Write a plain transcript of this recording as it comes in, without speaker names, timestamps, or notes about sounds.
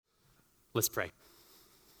Let's pray.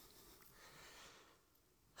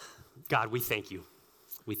 God, we thank you.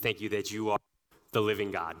 We thank you that you are the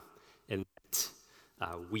living God, and that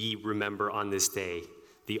we remember on this day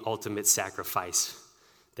the ultimate sacrifice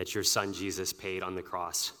that your son Jesus paid on the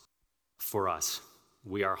cross for us.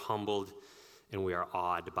 We are humbled and we are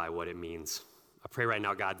awed by what it means. I pray right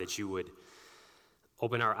now, God, that you would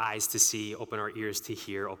open our eyes to see, open our ears to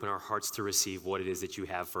hear, open our hearts to receive what it is that you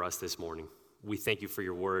have for us this morning. We thank you for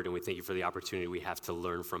your word, and we thank you for the opportunity we have to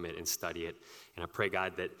learn from it and study it. And I pray,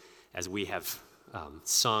 God, that as we have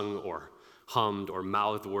sung or hummed or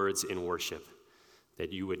mouthed words in worship,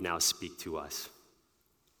 that you would now speak to us.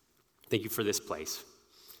 Thank you for this place.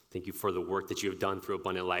 Thank you for the work that you have done through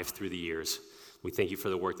Abundant Life through the years. We thank you for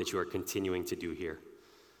the work that you are continuing to do here.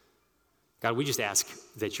 God, we just ask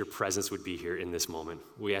that your presence would be here in this moment.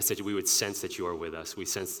 We ask that we would sense that you are with us.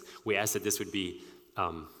 We ask that this would be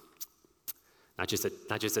not just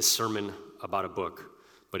a sermon about a book,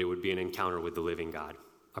 but it would be an encounter with the living God.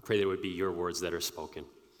 I pray that it would be your words that are spoken.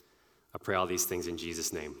 I pray all these things in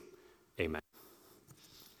Jesus' name. Amen.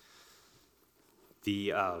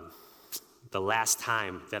 The last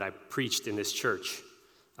time that I preached in this church,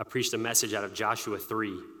 I preached a message out of Joshua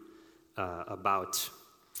 3 about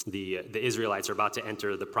the Israelites are about to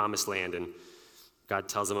enter the promised land, and God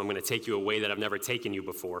tells them, I'm going to take you a way that I've never taken you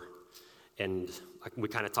before. And we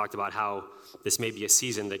kind of talked about how this may be a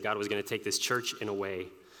season that God was going to take this church in a way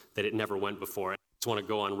that it never went before. I just want to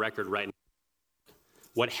go on record right now.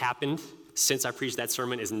 What happened since I preached that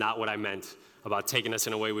sermon is not what I meant about taking us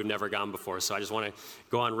in a way we've never gone before. So I just want to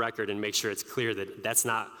go on record and make sure it's clear that that's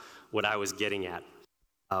not what I was getting at.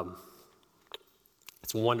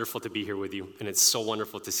 It's wonderful to be here with you, and it's so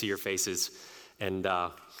wonderful to see your faces. And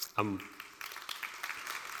I'm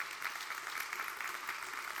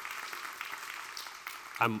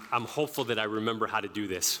hopeful that I remember how to do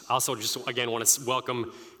this. I also just, again, want to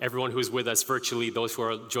welcome everyone who's with us virtually, those who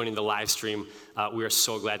are joining the live stream. We are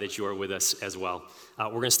so glad that you are with us as well. We're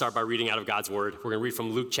going to start by reading out of God's Word. We're going to read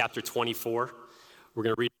from Luke chapter 24. We're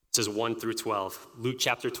going to read verses 1 through 12. Luke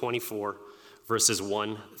chapter 24, verses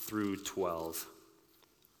 1 through 12.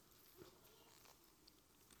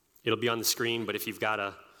 It'll be on the screen, but if you've got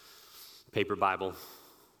a paper Bible,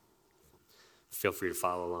 feel free to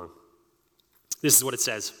follow along. This is what it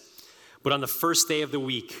says. But on the first day of the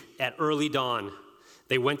week, at early dawn,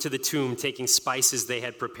 they went to the tomb taking spices they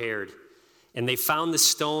had prepared. And they found the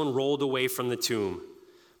stone rolled away from the tomb.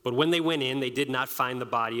 But when they went in, they did not find the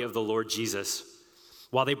body of the Lord Jesus.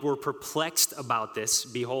 While they were perplexed about this,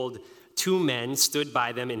 behold, two men stood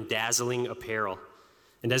by them in dazzling apparel.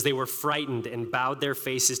 And as they were frightened and bowed their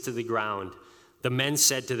faces to the ground, the men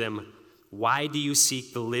said to them, "Why do you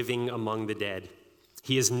seek the living among the dead?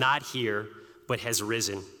 He is not here, but has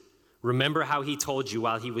risen. Remember how he told you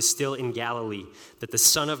while he was still in Galilee that the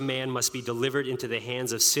Son of Man must be delivered into the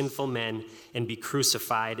hands of sinful men and be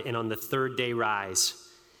crucified, and on the third day rise."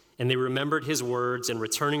 And they remembered his words, and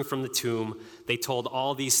returning from the tomb, they told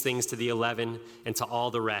all these things to the 11 and to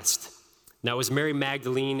all the rest. Now it was Mary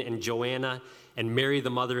Magdalene and Joanna and Mary the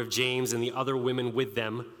mother of James and the other women with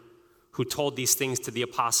them who told these things to the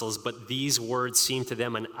apostles, but these words seemed to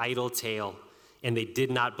them an idle tale, and they did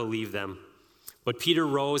not believe them. But Peter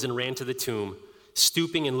rose and ran to the tomb.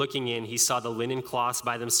 Stooping and looking in, he saw the linen cloths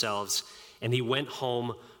by themselves, and he went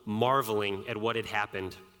home marveling at what had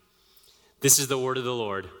happened. This is the word of the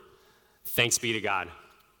Lord. Thanks be to God.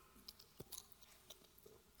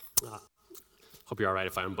 Hope you're all right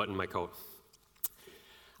if I unbutton my coat.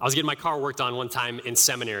 I was getting my car worked on one time in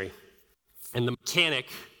seminary, and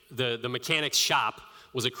the mechanic's shop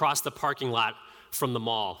was across the parking lot from the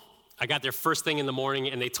mall. I got there first thing in the morning,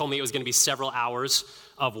 and they told me it was going to be several hours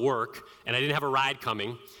of work, and I didn't have a ride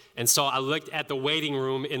coming. And so I looked at the waiting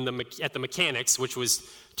room at the mechanics, which was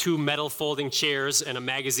two metal folding chairs and a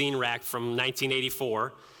magazine rack from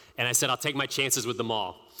 1984, and I said, I'll take my chances with the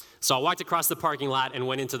mall. So I walked across the parking lot and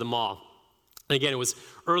went into the mall. And again, it was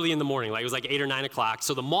early in the morning, it was like 8 or 9 o'clock.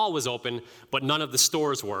 So the mall was open, but none of the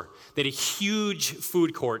stores were. They had a huge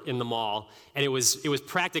food court in the mall, and it was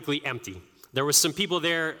practically empty. There were some people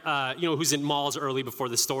there, who's in malls early before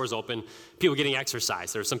the stores open, people getting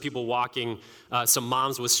exercise. There were some people walking, some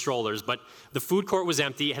moms with strollers. But the food court was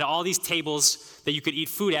empty. It had all these tables that you could eat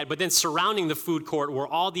food at. But then surrounding the food court were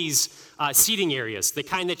all these seating areas, the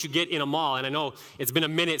kind that you get in a mall. And I know it's been a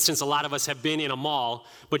minute since a lot of us have been in a mall.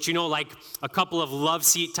 But like a couple of love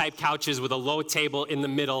seat type couches with a low table in the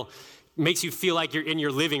middle makes you feel like you're in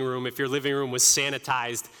your living room if your living room was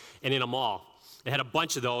sanitized and in a mall. It had a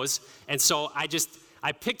bunch of those, and so I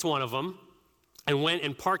picked one of them and went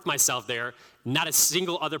and parked myself there, not a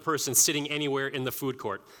single other person sitting anywhere in the food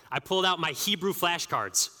court. I pulled out my Hebrew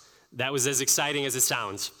flashcards. That was as exciting as it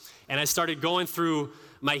sounds. And I started going through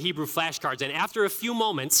my Hebrew flashcards. And after a few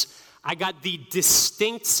moments, I got the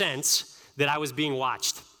distinct sense that I was being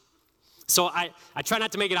watched. So I try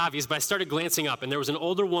not to make it obvious, but I started glancing up, and there was an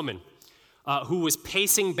older woman who was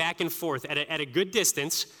pacing back and forth at a good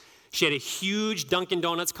distance. She had a huge Dunkin'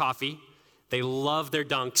 Donuts coffee. They love their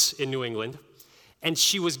Dunks in New England. And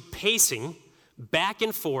she was pacing back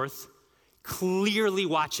and forth, clearly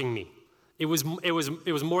watching me. It was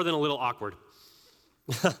more than a little awkward.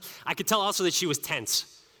 I could tell also that she was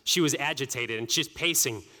tense. She was agitated and just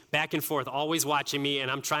pacing back and forth, always watching me, and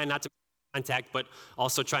I'm trying not to make contact, but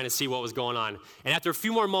also trying to see what was going on. And after a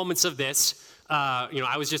few more moments of this,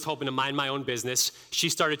 I was just hoping to mind my own business. She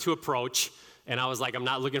started to approach, and I was like, I'm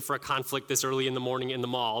not looking for a conflict this early in the morning in the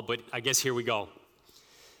mall, but I guess here we go.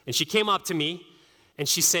 And she came up to me, and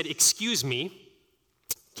she said, "Excuse me,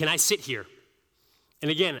 can I sit here?" And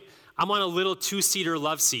again, I'm on a little two-seater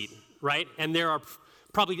love seat, right? And there are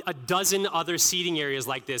probably a dozen other seating areas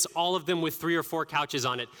like this, all of them with 3 or 4 couches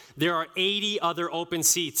on it. There are 80 other open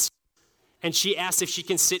seats. And she asked if she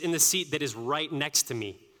can sit in the seat that is right next to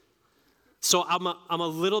me. So I'm a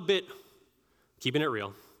little bit, keeping it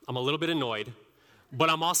real, I'm a little bit annoyed, but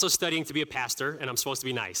I'm also studying to be a pastor, and I'm supposed to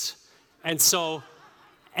be nice. And so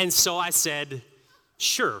I said,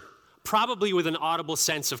 sure, probably with an audible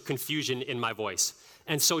sense of confusion in my voice.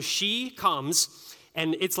 And so she comes,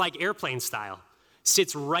 and it's like airplane style,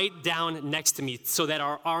 sits right down next to me so that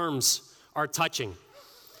our arms are touching.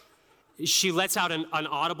 She lets out an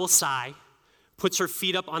audible sigh, puts her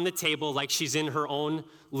feet up on the table like she's in her own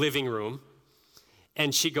living room,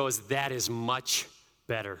 and she goes, "That is much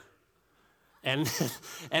better." And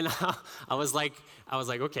I was like,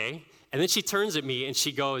 okay. And then she turns at me and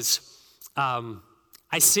she goes,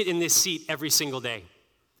 "I sit in this seat every single day.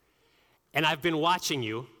 And I've been watching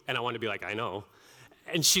you," and I want to be like, "I know."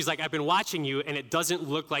 And she's like, "I've been watching you, and it doesn't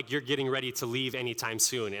look like you're getting ready to leave anytime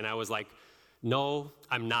soon." And I was like, "No,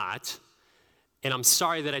 I'm not. And I'm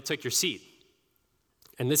sorry that I took your seat."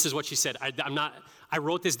 And this is what she said. I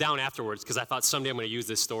wrote this down afterwards because I thought someday I'm going to use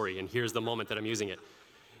this story, and here's the moment that I'm using it.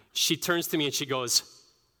 She turns to me and she goes,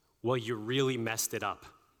 "Well, you really messed it up."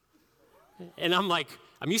 And I'm like,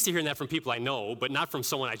 I'm used to hearing that from people I know, but not from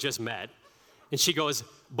someone I just met. And she goes,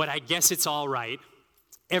 "But I guess it's all right.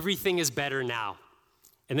 Everything is better now."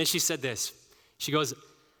 And then she said this. She goes,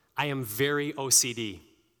 "I am very OCD."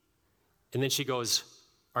 And then she goes,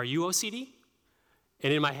 "Are you OCD?"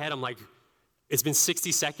 And in my head, I'm like, it's been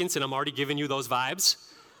 60 seconds and I'm already giving you those vibes.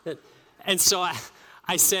 And so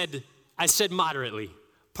I said moderately,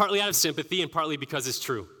 partly out of sympathy and partly because it's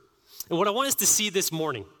true. And what I want us to see this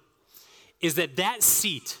morning is that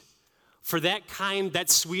seat for that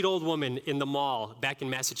sweet old woman in the mall back in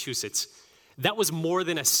Massachusetts, that was more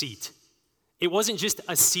than a seat. It wasn't just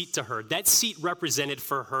a seat to her. That seat represented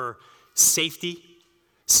for her safety,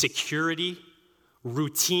 security,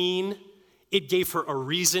 routine. It gave her a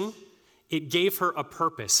reason. It gave her a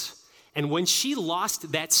purpose. And when she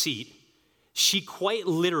lost that seat, she quite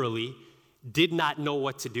literally did not know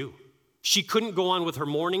what to do. She couldn't go on with her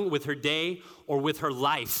morning, with her day, or with her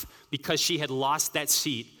life because she had lost that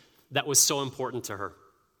seat that was so important to her.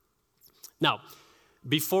 Now,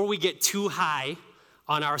 before we get too high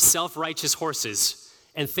on our self-righteous horses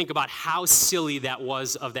and think about how silly that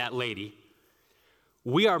was of that lady,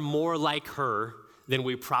 we are more like her than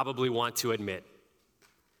we probably want to admit.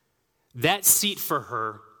 That seat for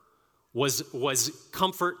her was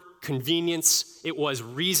comfort, convenience, it was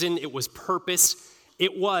reason, it was purpose,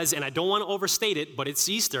 it was, and I don't want to overstate it, but it's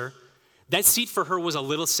Easter, that seat for her was a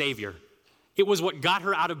little savior. It was what got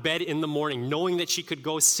her out of bed in the morning, knowing that she could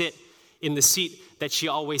go sit in the seat that she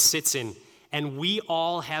always sits in. And we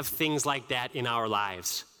all have things like that in our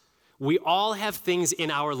lives. We all have things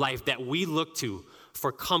in our life that we look to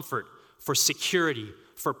for comfort, for security,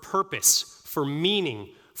 for purpose, for meaning,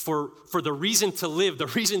 for the reason to live, the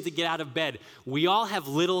reason to get out of bed. We all have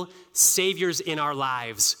little saviors in our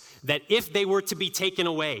lives that if they were to be taken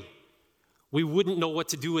away, we wouldn't know what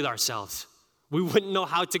to do with ourselves. We wouldn't know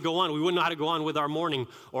how to go on. We wouldn't know how to go on with our morning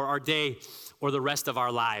or our day or the rest of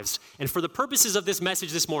our lives. And for the purposes of this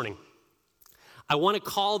message this morning, I want to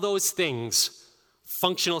call those things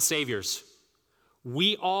functional saviors.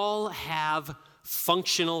 We all have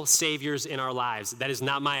functional saviors in our lives. That is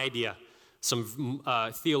not my idea. Some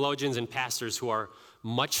theologians and pastors who are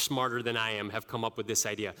much smarter than I am, have come up with this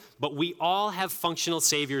idea. But we all have functional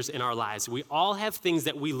saviors in our lives. We all have things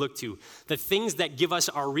that we look to, the things that give us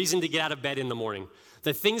our reason to get out of bed in the morning,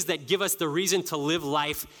 the things that give us the reason to live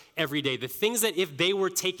life every day, the things that if they were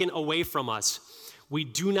taken away from us, we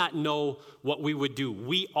do not know what we would do.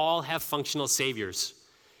 We all have functional saviors,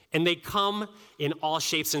 and they come in all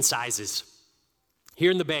shapes and sizes. Here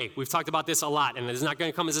in the Bay, we've talked about this a lot, and it's not going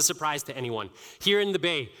to come as a surprise to anyone. Here in the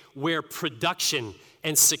Bay, where production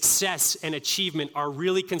and success and achievement are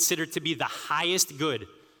really considered to be the highest good,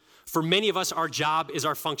 for many of us, our job is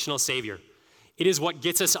our functional savior. It is what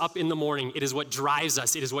gets us up in the morning. It is what drives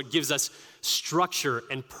us. It is what gives us structure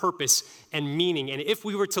and purpose and meaning. And if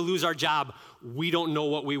we were to lose our job, we don't know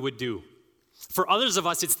what we would do. For others of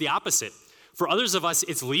us, it's the opposite. For others of us,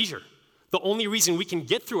 it's leisure. The only reason we can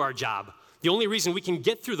get through our job, the only reason we can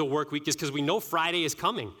get through the work week is because we know Friday is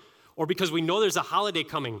coming, or because we know there's a holiday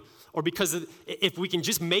coming, or because if we can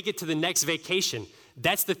just make it to the next vacation.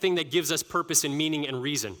 That's the thing that gives us purpose and meaning and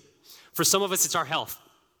reason. For some of us, it's our health.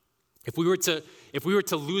 If we were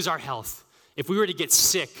to lose our health, if we were to get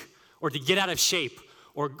sick or to get out of shape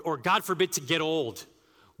or God forbid to get old,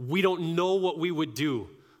 we don't know what we would do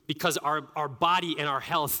because our body and our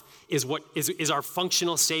health is what is our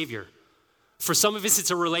functional savior. For some of us, it's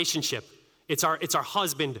a relationship. It's our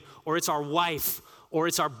husband, or it's our wife, or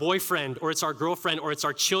it's our boyfriend, or it's our girlfriend, or it's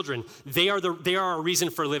our children. They are our reason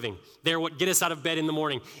for living. They're what get us out of bed in the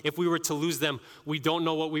morning. If we were to lose them, we don't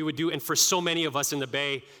know what we would do. And for so many of us in the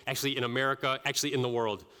Bay, actually in America, actually in the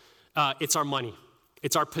world, it's our money.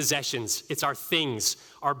 It's our possessions. It's our things.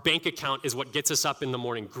 Our bank account is what gets us up in the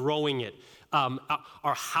morning, growing it.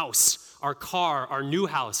 Our house, our car, our new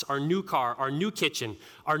house, our new car, our new kitchen,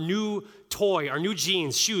 our new toy, our new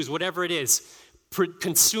jeans, shoes, whatever it is,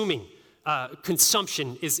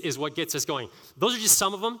 consumption is what gets us going. Those are just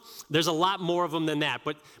some of them. There's a lot more of them than that,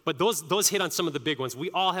 but those hit on some of the big ones. We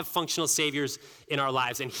all have functional saviors in our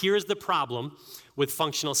lives, and here's the problem with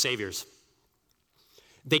functional saviors.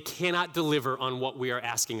 They cannot deliver on what we are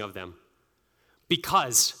asking of them,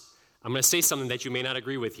 because I'm going to say something that you may not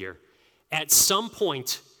agree with here. At some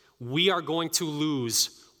point, we are going to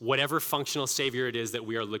lose whatever functional savior it is that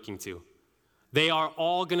we are looking to. They are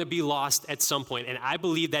all going to be lost at some point, and I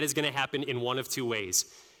believe that is going to happen in one of two ways.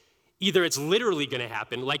 Either it's literally going to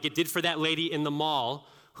happen, like it did for that lady in the mall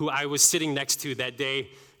who I was sitting next to that day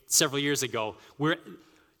several years ago, where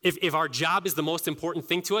if our job is the most important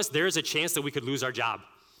thing to us, there is a chance that we could lose our job.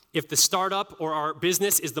 If the startup or our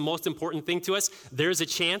business is the most important thing to us, there's a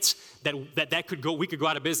chance that we could go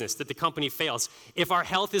out of business, that the company fails. If our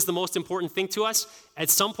health is the most important thing to us, at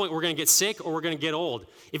some point we're going to get sick or we're going to get old.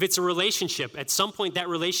 If it's a relationship, at some point that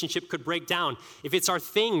relationship could break down. If it's our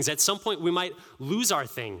things, at some point we might lose our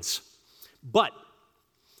things. But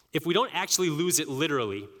if we don't actually lose it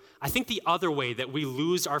literally, I think the other way that we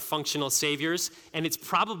lose our functional saviors, and it's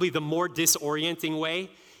probably the more disorienting way,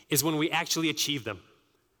 is when we actually achieve them.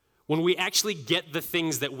 When we actually get the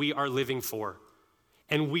things that we are living for,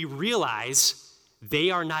 and we realize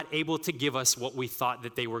they are not able to give us what we thought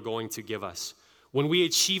that they were going to give us. When we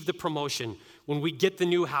achieve the promotion, when we get the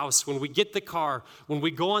new house, when we get the car, when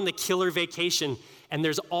we go on the killer vacation, and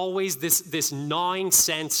there's always this gnawing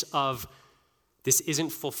sense of, this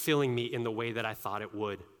isn't fulfilling me in the way that I thought it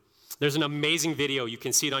would. There's an amazing video, you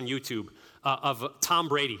can see it on YouTube, of Tom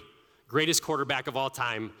Brady, greatest quarterback of all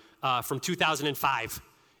time, from 2005.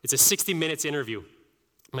 It's a 60 minutes interview.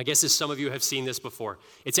 My guess is some of you have seen this before.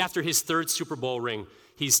 It's after his third Super Bowl ring.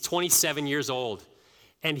 He's 27 years old,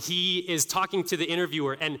 and he is talking to the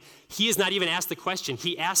interviewer, and he is not even asked the question.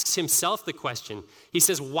 He asks himself the question. He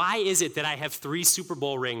says, why is it that I have 3 Super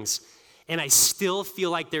Bowl rings, and I still feel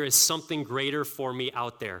like there is something greater for me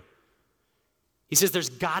out there? He says, there's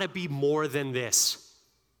got to be more than this.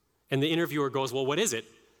 And the interviewer goes, well, what is it?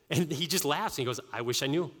 And he just laughs, and he goes, I wish I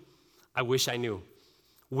knew. I wish I knew.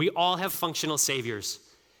 We all have functional saviors,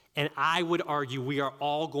 and I would argue we are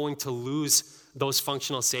all going to lose those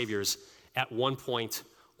functional saviors at one point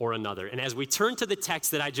or another. And as we turn to the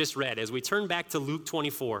text that I just read, as we turn back to Luke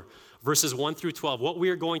 24, verses 1 through 12, what we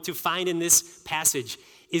are going to find in this passage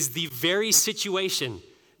is the very situation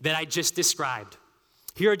that I just described.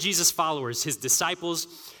 Here are Jesus' followers, his disciples,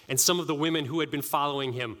 and some of the women who had been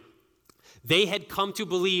following him. They had come to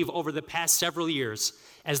believe over the past several years,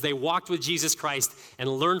 as they walked with Jesus Christ and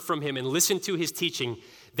learned from him and listened to his teaching,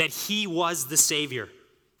 that he was the Savior.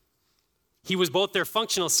 He was both their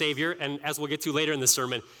functional Savior, and as we'll get to later in the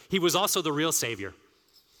sermon, he was also the real Savior.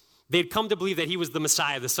 They had come to believe that he was the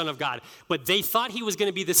Messiah, the Son of God. But they thought he was going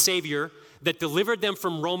to be the Savior that delivered them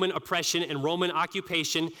from Roman oppression and Roman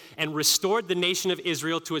occupation and restored the nation of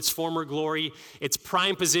Israel to its former glory, its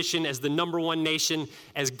prime position as the number one nation,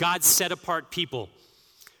 as God's set-apart people.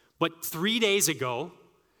 But 3 days ago,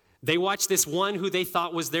 they watched this one who they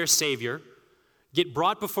thought was their Savior get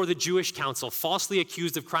brought before the Jewish council, falsely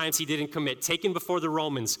accused of crimes he didn't commit, taken before the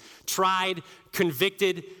Romans, tried,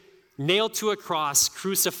 convicted, nailed to a cross,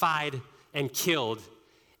 crucified, and killed,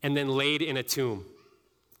 and then laid in a tomb.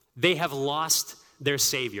 They have lost their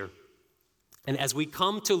Savior. And as we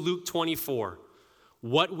come to Luke 24,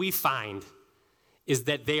 what we find is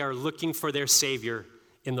that they are looking for their Savior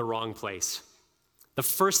in the wrong place. The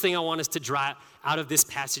first thing I want us to draw out of this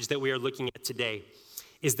passage that we are looking at today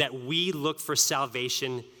is that we look for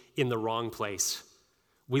salvation in the wrong place.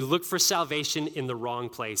 We look for salvation in the wrong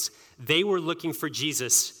place. They were looking for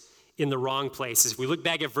Jesus in the wrong place. As we look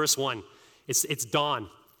back at verse 1, it's dawn,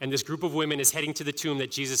 and this group of women is heading to the tomb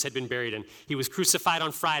that Jesus had been buried in. He was crucified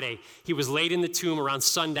on Friday. He was laid in the tomb around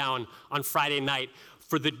sundown on Friday night.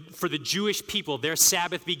 For the Jewish people, their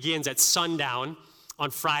Sabbath begins at sundown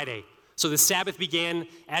on Friday. So the Sabbath began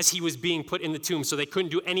as he was being put in the tomb, so they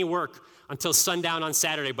couldn't do any work until sundown on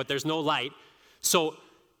Saturday, but there's no light. So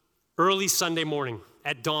early Sunday morning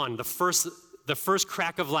at dawn, the first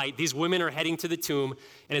crack of light, these women are heading to the tomb,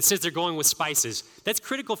 and it says they're going with spices. That's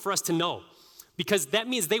critical for us to know, because that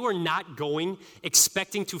means they were not going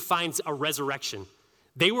expecting to find a resurrection.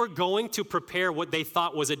 They were going to prepare what they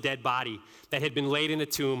thought was a dead body that had been laid in a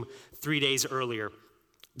tomb 3 days earlier.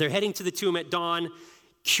 They're heading to the tomb at dawn.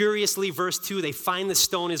 Curiously, verse 2, they find the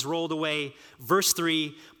stone is rolled away. Verse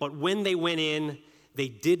 3, but when they went in, they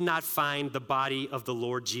did not find the body of the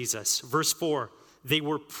Lord Jesus. Verse 4, they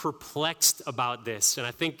were perplexed about this. And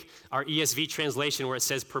I think our ESV translation where it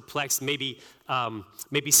says perplexed maybe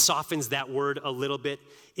softens that word a little bit.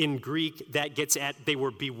 In Greek, that gets at they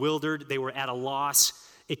were bewildered, they were at a loss.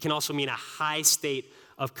 It can also mean a high state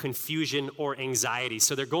of confusion or anxiety.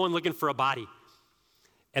 So they're going looking for a body,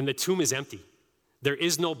 and the tomb is empty. There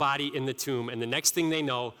is no body in the tomb, and the next thing they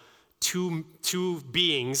know, two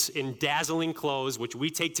beings in dazzling clothes, which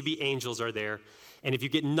we take to be angels, are there. And if you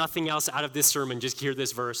get nothing else out of this sermon, just hear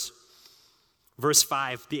this verse. Verse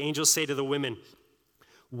 5, the angels say to the women,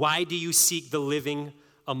 "Why do you seek the living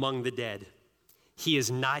among the dead? He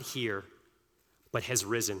is not here, but has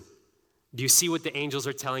risen." Do you see what the angels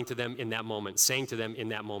are telling to them in that moment, saying to them in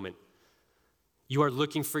that moment? You are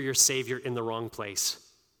looking for your Savior in the wrong place.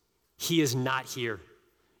 He is not here.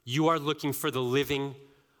 You are looking for the living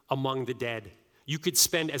among the dead. You could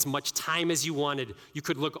spend as much time as you wanted. You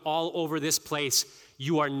could look all over this place.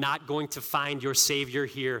 You are not going to find your Savior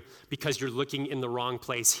here because you're looking in the wrong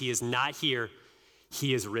place. He is not here.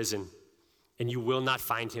 He is risen, and you will not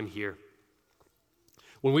find him here.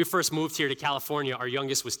 When we first moved here to California, our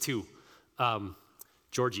youngest was 2.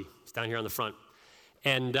 Georgie is down here on the front.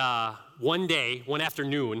 And one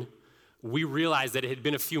afternoon, we realized that it had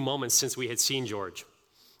been a few moments since we had seen George.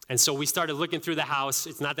 And so we started looking through the house.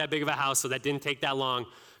 It's not that big of a house, so that didn't take that long.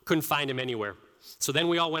 Couldn't find him anywhere. So then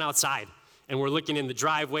we all went outside, and we're looking in the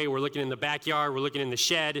driveway, we're looking in the backyard, we're looking in the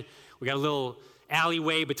shed. We got a little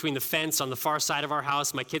alleyway between the fence on the far side of our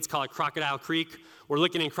house. My kids call it Crocodile Creek. We're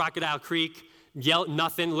looking in Crocodile Creek,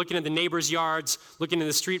 nothing, looking at the neighbors' yards, looking in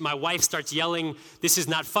the street. My wife starts yelling, "This is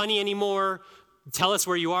not funny anymore. Tell us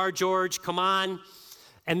where you are, George. Come on."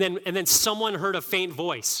 And then someone heard a faint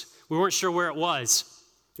voice. We weren't sure where it was.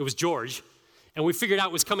 It was George. And we figured out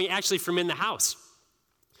it was coming actually from in the house.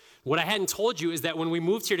 What I hadn't told you is that when we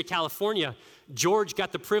moved here to California, George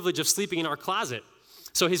got the privilege of sleeping in our closet.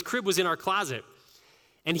 So his crib was in our closet.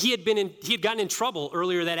 And he had gotten in trouble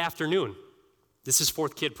earlier that afternoon. This is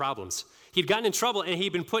fourth kid problems. He'd gotten in trouble, and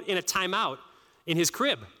he'd been put in a timeout in his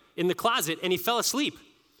crib, in the closet, and he fell asleep.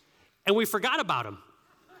 And we forgot about him.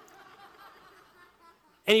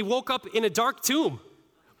 And he woke up in a dark tomb,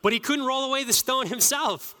 but he couldn't roll away the stone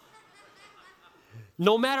himself.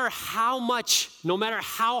 No matter how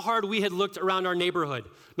hard we had looked around our neighborhood,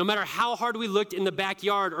 no matter how hard we looked in the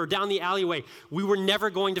backyard or down the alleyway, we were never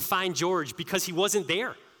going to find George because he wasn't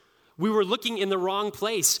there. We were looking in the wrong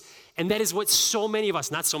place. And that is what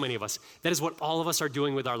that is what all of us are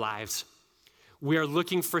doing with our lives. We are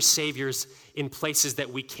looking for saviors in places that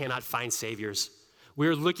we cannot find saviors. We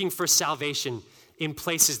are looking for salvation in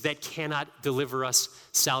places that cannot deliver us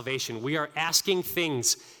salvation. We are asking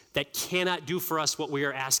things that cannot do for us what we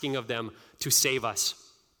are asking of them to save us.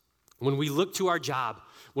 When we look to our job,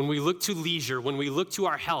 when we look to leisure, when we look to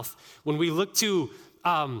our health, when we look to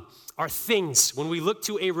are things, when we look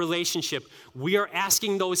to a relationship, we are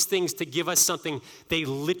asking those things to give us something they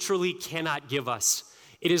literally cannot give us.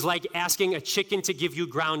 It is like asking a chicken to give you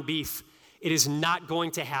ground beef. It is not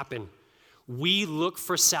going to happen. We look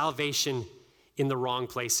for salvation in the wrong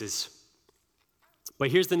places. But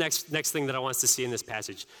here's the next thing that I want us to see in this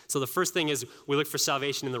passage. So the first thing is we look for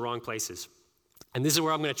salvation in the wrong places. And this is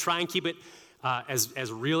where I'm going to try and keep it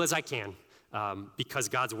as real as I can because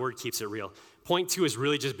God's word keeps it real. Point 2 is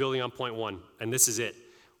really just building on point 1, and this is it.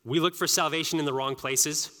 We look for salvation in the wrong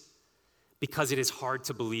places because it is hard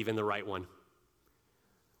to believe in the right one.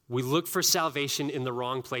 We look for salvation in the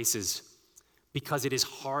wrong places because it is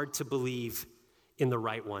hard to believe in the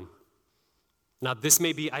right one. Now, this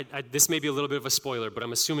may be a little bit of a spoiler, but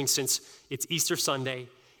I'm assuming since it's Easter Sunday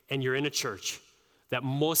and you're in a church, that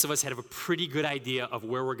most of us have a pretty good idea of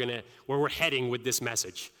where we're heading with this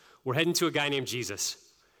message. We're heading to a guy named Jesus,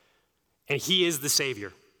 and he is the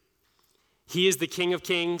Savior. He is the King of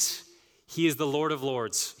Kings. He is the Lord of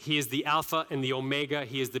Lords. He is the Alpha and the Omega.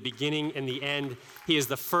 He is the beginning and the end. He is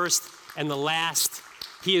the first and the last.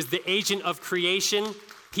 He is the agent of creation.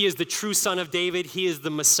 He is the true Son of David. He is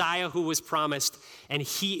the Messiah who was promised, and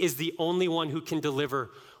he is the only one who can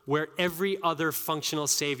deliver where every other functional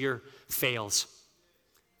Savior fails.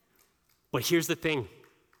 But here's the thing.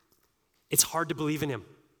 It's hard to believe in him.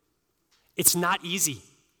 It's not easy.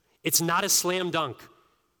 It's not a slam dunk.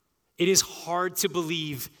 It is hard to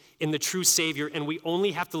believe in the true Savior, and we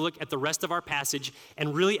only have to look at the rest of our passage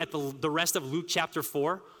and really at the rest of Luke chapter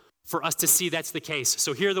 4 for us to see that's the case.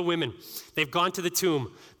 So here are the women. They've gone to the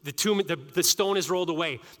tomb. The stone is rolled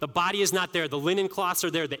away. The body is not there. The linen cloths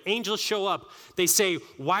are there. The angels show up. They say,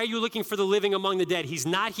 "Why are you looking for the living among the dead? He's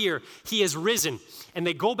not here. He has risen." And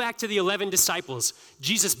they go back to the 11 disciples,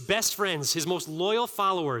 Jesus' best friends, his most loyal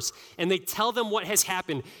followers, and they tell them what has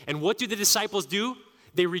happened. And what do the disciples do?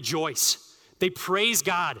 They rejoice. They praise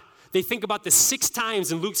God. They think about the 6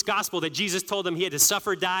 times in Luke's gospel that Jesus told them he had to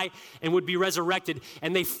suffer, die, and would be resurrected,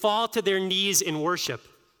 and they fall to their knees in worship.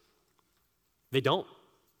 They don't.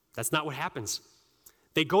 That's not what happens.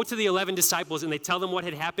 They go to the 11 disciples and they tell them what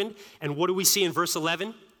had happened, and what do we see in verse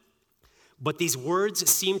 11? But these words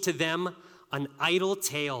seemed to them an idle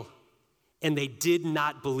tale, and they did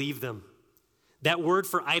not believe them. That word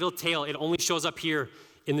for idle tale, it only shows up here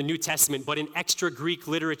in the New Testament, but in extra Greek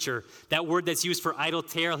literature, that word that's used for idle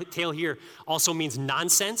tale here also means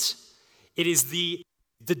nonsense. It is the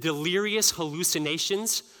delirious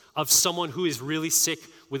hallucinations of someone who is really sick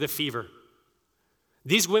with a fever.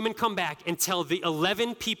 These women come back and tell the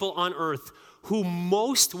 11 people on earth who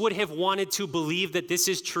most would have wanted to believe that this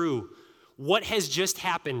is true what has just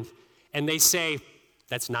happened, and they say,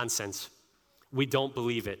 that's nonsense. We don't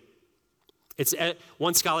believe it.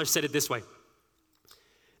 One scholar said it this way.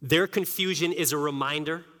 Their confusion is a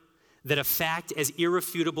reminder that a fact as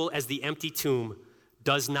irrefutable as the empty tomb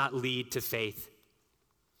does not lead to faith.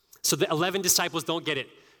 So the 11 disciples don't get it,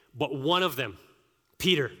 but one of them,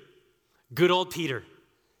 Peter, good old Peter,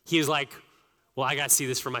 he is like, well, I got to see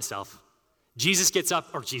this for myself. Jesus did get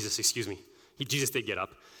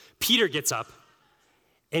up. Peter gets up,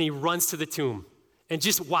 and he runs to the tomb. And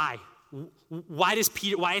just why? Why is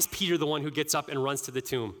Peter the one who gets up and runs to the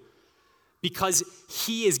tomb? Because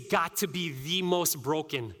he has got to be the most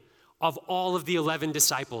broken of all of the 11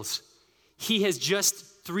 disciples. He has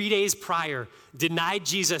just 3 days prior denied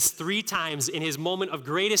Jesus 3 times in his moment of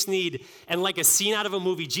greatest need. And like a scene out of a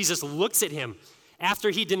movie, Jesus looks at him after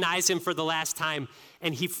he denies him for the last time,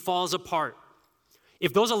 and he falls apart.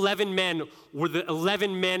 If those 11 men were the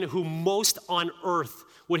 11 men who most on earth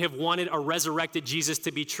would have wanted a resurrected Jesus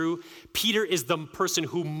to be true, Peter is the person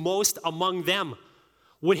who most among them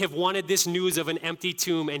would have wanted this news of an empty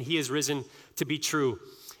tomb, and he has risen to be true.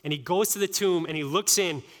 And he goes to the tomb, and he looks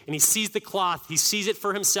in, and he sees the cloth. He sees it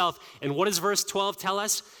for himself. And what does verse 12 tell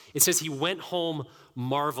us? It says he went home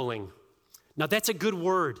marveling. Now, that's a good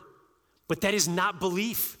word, but that is not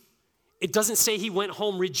belief. It doesn't say he went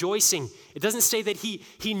home rejoicing. It doesn't say that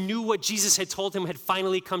he knew what Jesus had told him had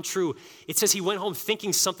finally come true. It says he went home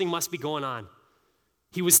thinking something must be going on.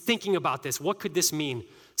 He was thinking about this. What could this mean?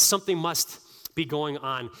 Something must be going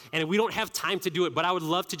on. And we don't have time to do it, but I would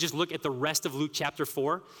love to just look at the rest of Luke chapter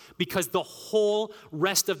 4, because the whole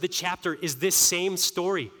rest of the chapter is this same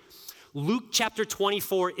story. Luke chapter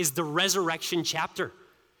 24 is the resurrection chapter.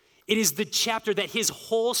 It is the chapter that his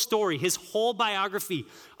whole story, his whole biography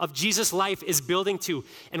of Jesus' life is building to.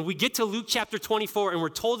 And we get to Luke chapter 24, and we're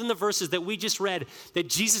told in the verses that we just read that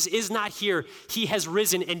Jesus is not here. He has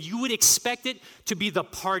risen, and you would expect it to be the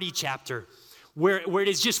party chapter, where it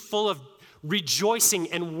is just full of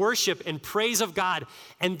rejoicing and worship and praise of God.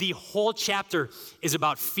 And the whole chapter is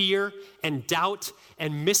about fear and doubt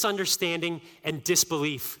and misunderstanding and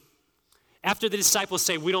disbelief. After the disciples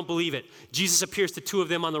say, we don't believe it, Jesus appears to two of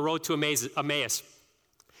them on the road to Emmaus.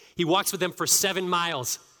 He walks with them for 7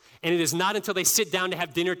 miles, and it is not until they sit down to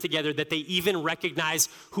have dinner together that they even recognize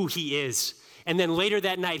who he is. And then later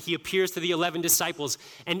that night, he appears to the 11 disciples,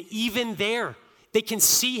 and even there, they can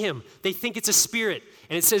see him. They think it's a spirit,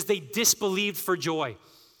 and it says they disbelieved for joy.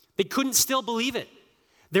 They couldn't still believe it.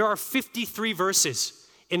 There are 53 verses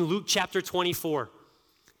in Luke chapter 24,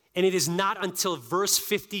 and it is not until verse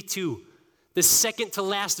 52, the second to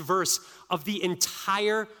last verse of the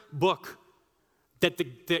entire book, that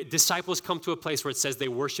the disciples come to a place where it says they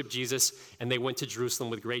worshiped Jesus and they went to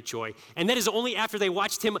Jerusalem with great joy. And that is only after they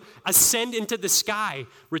watched him ascend into the sky,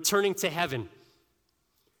 returning to heaven.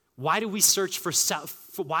 Why do we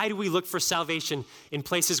why do we look for salvation in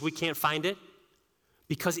places we can't find it?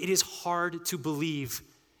 Because it is hard to believe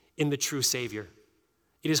in the true Savior.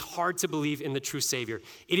 It is hard to believe in the true Savior.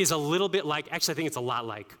 It is a little bit like, actually I think it's a lot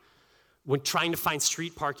like, when trying to find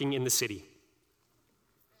street parking in the city.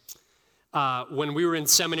 When we were in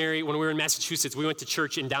seminary, when we were in Massachusetts, we went to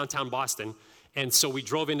church in downtown Boston, and so we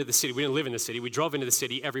drove into the city. We didn't live in the city. We drove into the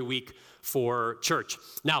city every week for church.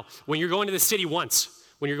 Now, when you're going to the city once,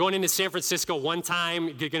 when you're going into San Francisco one time,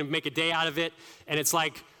 you're going to make a day out of it, and it's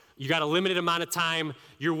like you got a limited amount of time,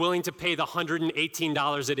 you're willing to pay the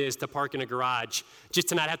 $118 it is to park in a garage just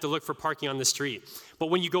to not have to look for parking on the street.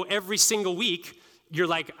 But when you go every single week, you're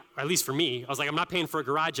like, at least for me, I was like, I'm not paying for a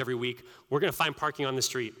garage every week. We're going to find parking on the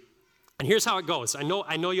street. And here's how it goes. I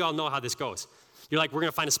know you all know how this goes. You're like, we're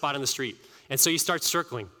going to find a spot on the street. And so you start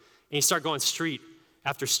circling, and you start going street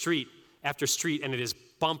after street after street, and it is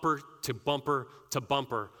bumper to bumper to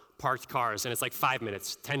bumper parked cars. And it's like 5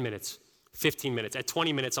 minutes, 10 minutes, 15 minutes. At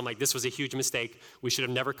 20 minutes, I'm like, this was a huge mistake. We should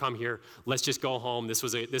have never come here. Let's just go home. This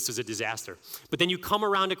was a disaster. But then you come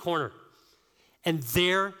around a corner, and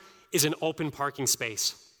there is an open parking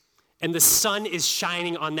space. And the sun is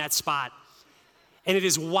shining on that spot. And it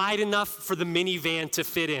is wide enough for the minivan to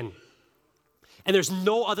fit in. And there's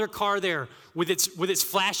no other car there with its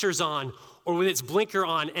flashers on or with its blinker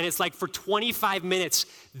on. And it's like, for 25 minutes,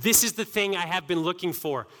 this is the thing I have been looking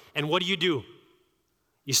for. And what do?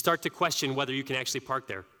 You start to question whether you can actually park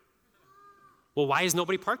there. Well, why is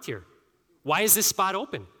nobody parked here? Why is this spot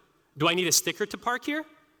open? Do I need a sticker to park here?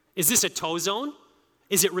 Is this a tow zone?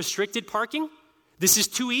 Is it restricted parking? This is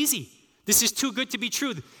too easy. This is too good to be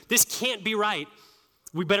true. This can't be right.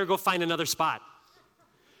 We better go find another spot.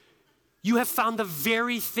 You have found the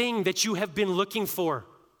very thing that you have been looking for,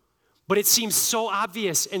 but it seems so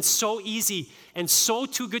obvious and so easy and so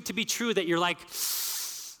too good to be true that you're like,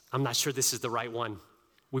 I'm not sure this is the right one.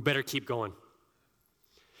 We better keep going.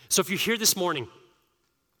 So if you're here this morning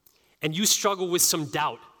and you struggle with some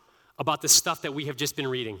doubt about the stuff that we have just been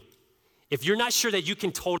reading, if you're not sure that you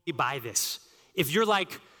can totally buy this, if you're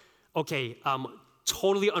like, okay,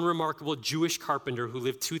 totally unremarkable Jewish carpenter who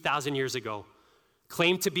lived 2,000 years ago,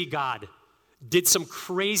 claimed to be God, did some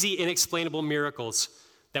crazy, inexplainable miracles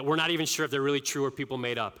that we're not even sure if they're really true or people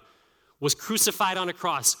made up, was crucified on a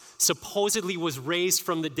cross, supposedly was raised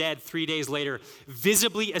from the dead 3 days later,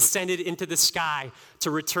 visibly ascended into the sky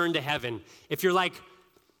to return to heaven. If you're like,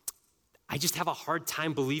 I just have a hard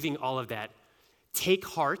time believing all of that, take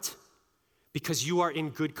heart, because you are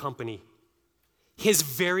in good company. His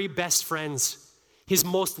very best friends, his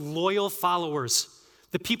most loyal followers,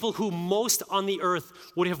 the people who most on the earth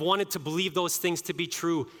would have wanted to believe those things to be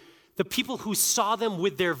true, the people who saw them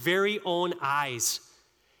with their very own eyes,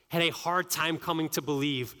 had a hard time coming to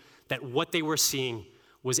believe that what they were seeing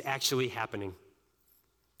was actually happening.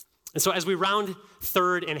 And so as we round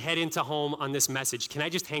third and head into home on this message, can I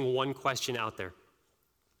just hang one question out there?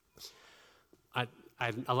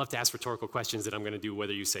 I love to ask rhetorical questions that I'm going to do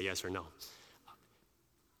whether you say yes or no.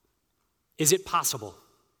 Is it possible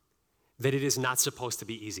that it is not supposed to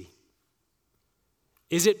be easy?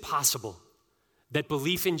 Is it possible that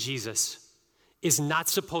belief in Jesus is not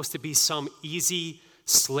supposed to be some easy,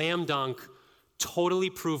 slam dunk, totally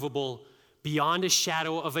provable, beyond a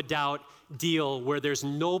shadow of a doubt deal where there's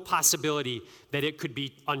no possibility that it could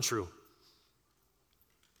be untrue?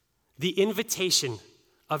 The invitation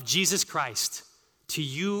of Jesus Christ to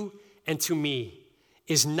you and to me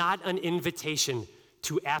is not an invitation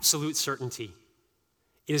to absolute certainty.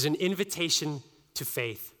 It is an invitation to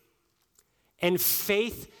faith. And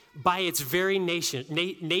faith by its very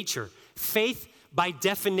nature, faith by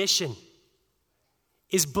definition,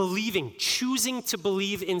 is believing, choosing to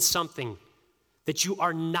believe in something that you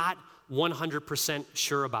are not 100%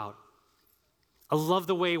 sure about. I love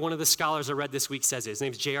the way one of the scholars I read this week says it. His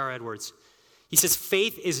name's J.R. Edwards. He says,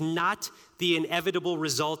 faith is not the inevitable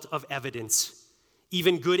result of evidence,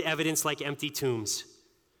 even good evidence like empty tombs.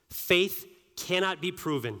 Faith cannot be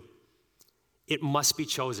proven. It must be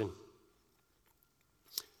chosen.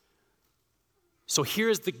 So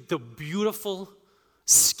here's the beautiful,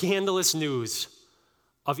 scandalous news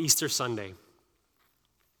of Easter Sunday.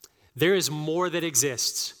 There is more that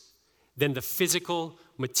exists than the physical,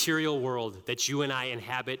 material world that you and I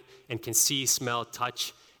inhabit and can see, smell,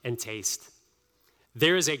 touch, and taste.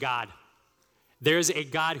 There is a God. There is a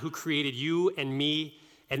God who created you and me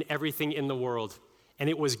and everything in the world, and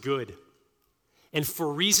it was good. And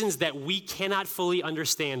for reasons that we cannot fully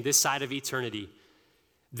understand this side of eternity,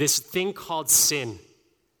 this thing called sin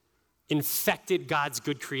infected God's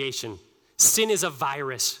good creation. Sin is a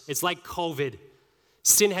virus. It's like COVID.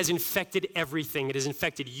 Sin has infected everything. It has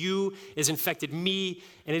infected you, it has infected me,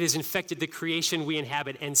 and it has infected the creation we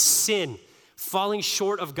inhabit. And sin, falling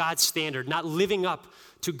short of God's standard, not living up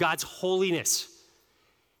to God's holiness,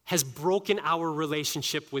 has broken our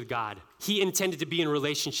relationship with God. He intended to be in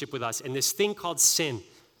relationship with us, and this thing called sin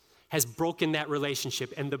has broken that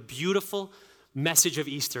relationship. And the beautiful message of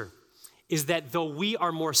Easter is that though we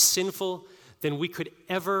are more sinful than we could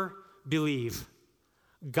ever believe,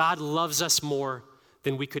 God loves us more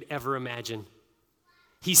than we could ever imagine.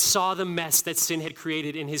 He saw the mess that sin had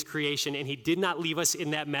created in his creation, and he did not leave us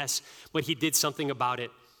in that mess, but he did something about it.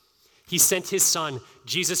 He sent his son,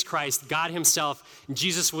 Jesus Christ, God himself.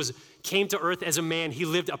 Jesus came to earth as a man. He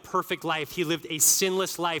lived a perfect life. He lived a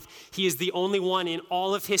sinless life. He is the only one in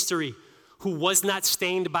all of history who was not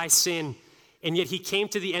stained by sin. And yet he came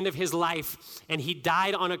to the end of his life, and he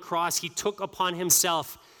died on a cross. He took upon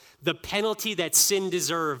himself the penalty that sin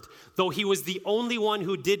deserved, though he was the only one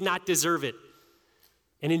who did not deserve it.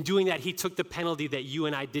 And in doing that, he took the penalty that you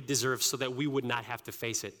and I did deserve so that we would not have to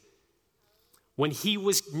face it. When he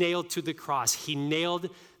was nailed to the cross, he nailed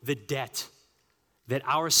the debt that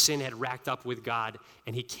our sin had racked up with God,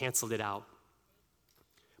 and he canceled it out.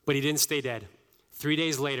 But he didn't stay dead. 3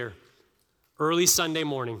 days later, early Sunday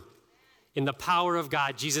morning, in the power of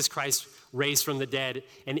God, Jesus Christ raised from the dead,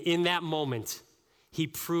 and in that moment, he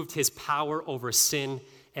proved his power over sin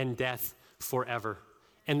and death forever.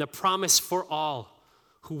 And the promise for all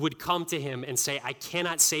who would come to him and say, I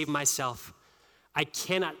cannot save myself. I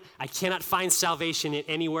cannot find salvation in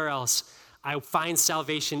anywhere else. I find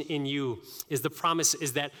salvation in you. The promise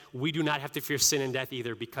is that we do not have to fear sin and death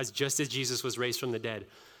either, because just as Jesus was raised from the dead,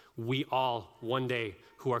 we all one day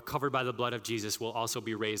who are covered by the blood of Jesus will also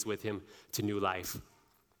be raised with him to new life.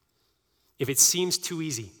 If it seems too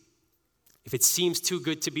easy, if it seems too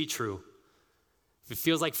good to be true, if it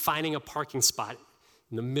feels like finding a parking spot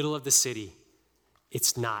in the middle of the city,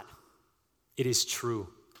 it's not. It is true.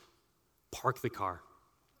 Park the car.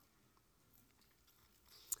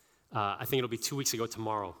 I think it'll be 2 weeks ago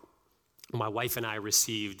tomorrow. My wife and I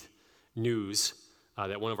received news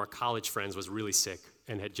that one of our college friends was really sick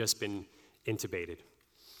and had just been intubated.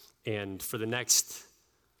 And for the next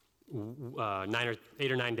 8 or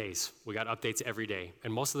 9 days, we got updates every day.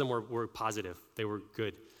 And most of them were positive. They were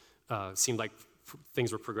good. Seemed like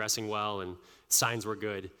things were progressing well and signs were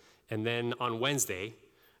good. And then on Wednesday,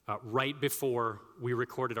 right before we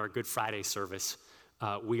recorded our Good Friday service,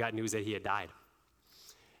 we got news that he had died.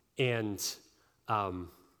 And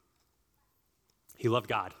he loved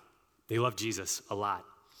God. They loved Jesus a lot.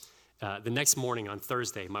 The next morning on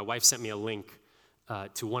Thursday, my wife sent me a link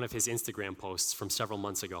to one of his Instagram posts from several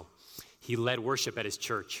months ago. He led worship at his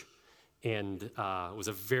church and was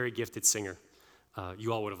a very gifted singer.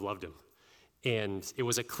 You all would have loved him. And it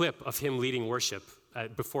was a clip of him leading worship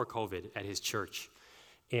before COVID at his church.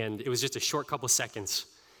 And it was just a short couple seconds.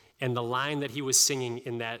 And the line that he was singing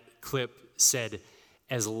in that clip said,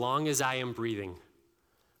 "As long as I am breathing,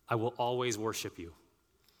 I will always worship you."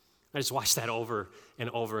 I just watched that over and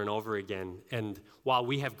over and over again. And while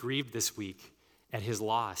we have grieved this week at his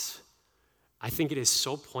loss, I think it is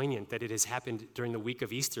so poignant that it has happened during the week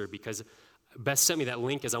of Easter, because Beth sent me that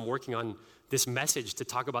link as I'm working on this message to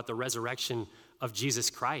talk about the resurrection of Jesus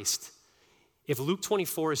Christ. If Luke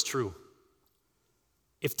 24 is true,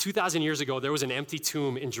 if 2,000 years ago there was an empty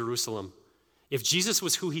tomb in Jerusalem, if Jesus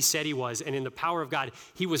was who he said he was, and in the power of God,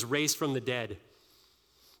 he was raised from the dead,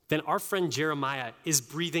 then our friend Jeremiah is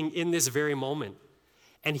breathing in this very moment.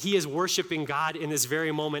 And he is worshiping God in this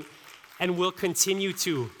very moment and will continue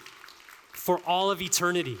to for all of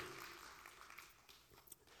eternity.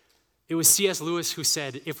 It was C.S. Lewis who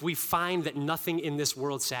said, if we find that nothing in this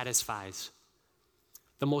world satisfies,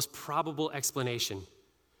 the most probable explanation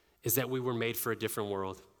is that we were made for a different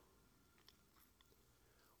world.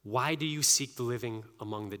 Why do you seek the living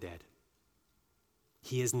among the dead?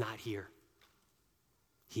 He is not here.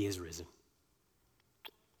 He is risen.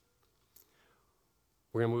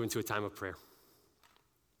 We're going to move into a time of prayer.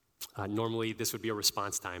 Normally, this would be a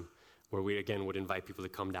response time where we, again, would invite people to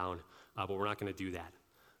come down, but we're not going to do that.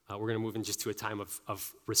 We're going to move in just to a time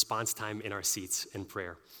of response time in our seats and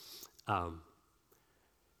prayer.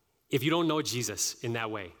 If you don't know Jesus in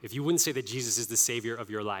that way, if you wouldn't say that Jesus is the Savior of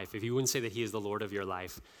your life, if you wouldn't say that he is the Lord of your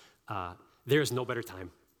life, there is no better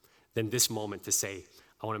time than this moment to say,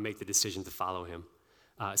 I want to make the decision to follow him.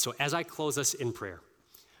 So as I close us in prayer,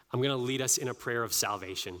 I'm going to lead us in a prayer of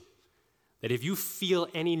salvation. That if you feel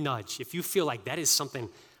any nudge, if you feel like that is something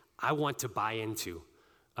I want to buy into,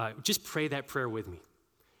 just pray that prayer with me.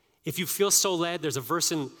 If you feel so led, there's a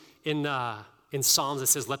verse in Psalms that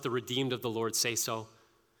says, let the redeemed of the Lord say so.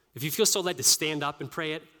 If you feel so led to stand up and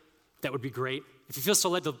pray it, that would be great. If you feel so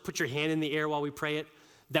led to put your hand in the air while we pray it,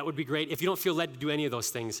 that would be great. If you don't feel led to do any of those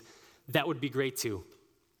things, that would be great too.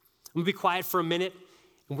 I'm going to be quiet for a minute,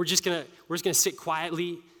 and we're just going to sit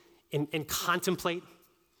quietly and contemplate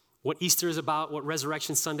what Easter is about, what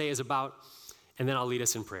Resurrection Sunday is about, and then I'll lead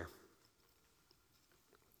us in prayer.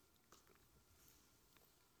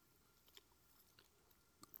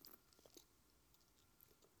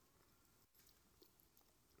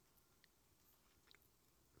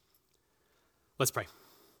 Let's pray.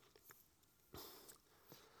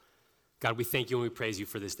 God, we thank you and we praise you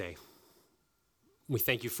for this day. We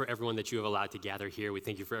thank you for everyone that you have allowed to gather here. We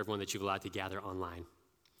thank you for everyone that you've allowed to gather online.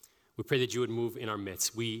 We pray that you would move in our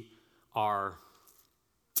midst. We are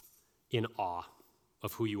in awe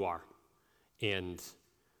of who you are, and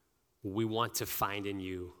we want to find in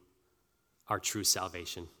you our true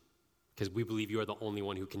salvation because we believe you are the only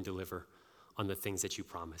one who can deliver on the things that you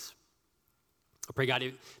promise. I pray, God,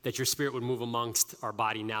 that your Spirit would move amongst our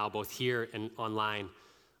body now, both here and online.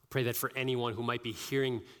 I pray that for anyone who might be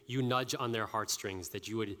hearing you nudge on their heartstrings, that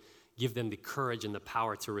you would give them the courage and the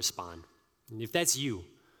power to respond. And if that's you,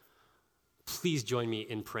 please join me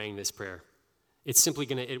in praying this prayer. We're simply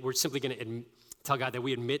going to tell God that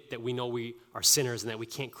we admit that we know we are sinners and that we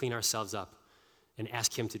can't clean ourselves up, and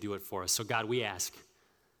ask him to do it for us. So God, we ask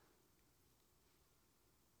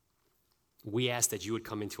that you would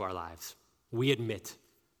come into our lives. We admit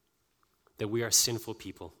that we are sinful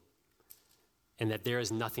people and that there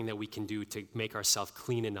is nothing that we can do to make ourselves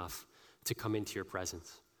clean enough to come into your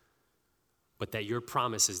presence. But that your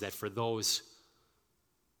promise is that for those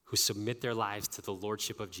who submit their lives to the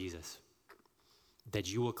lordship of Jesus,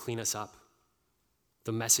 that you will clean us up.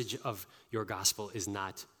 The message of your gospel is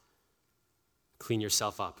not clean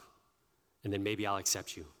yourself up and then maybe I'll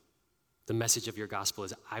accept you. The message of your gospel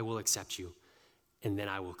is I will accept you and then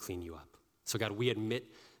I will clean you up. So God, we admit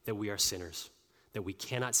that we are sinners, that we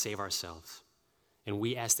cannot save ourselves. And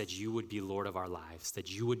we ask that you would be Lord of our lives,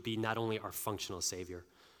 that you would be not only our functional Savior,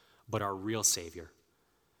 but our real Savior.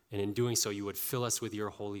 And in doing so, you would fill us with your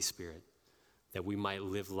Holy Spirit, that we might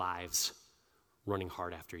live lives running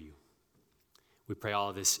hard after you. We pray all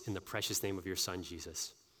of this in the precious name of your Son,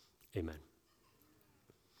 Jesus. Amen.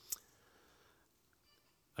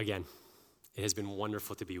 Again, it has been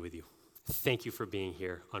wonderful to be with you. Thank you for being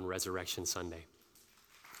here on Resurrection Sunday.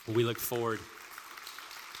 We look forward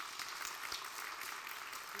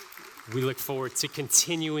to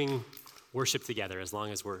continuing worship together as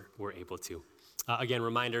long as we're able to. Again,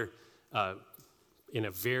 reminder, in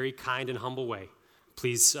a very kind and humble way,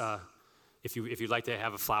 please, if you'd like to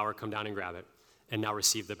have a flower, come down and grab it, and now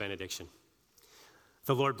receive the benediction.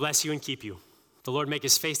 The Lord bless you and keep you. The Lord make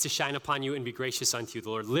his face to shine upon you and be gracious unto you. The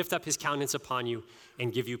Lord lift up his countenance upon you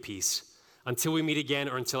and give you peace. Until we meet again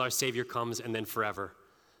or until our Savior comes and then forever.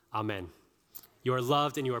 Amen. You are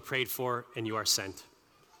loved and you are prayed for and you are sent.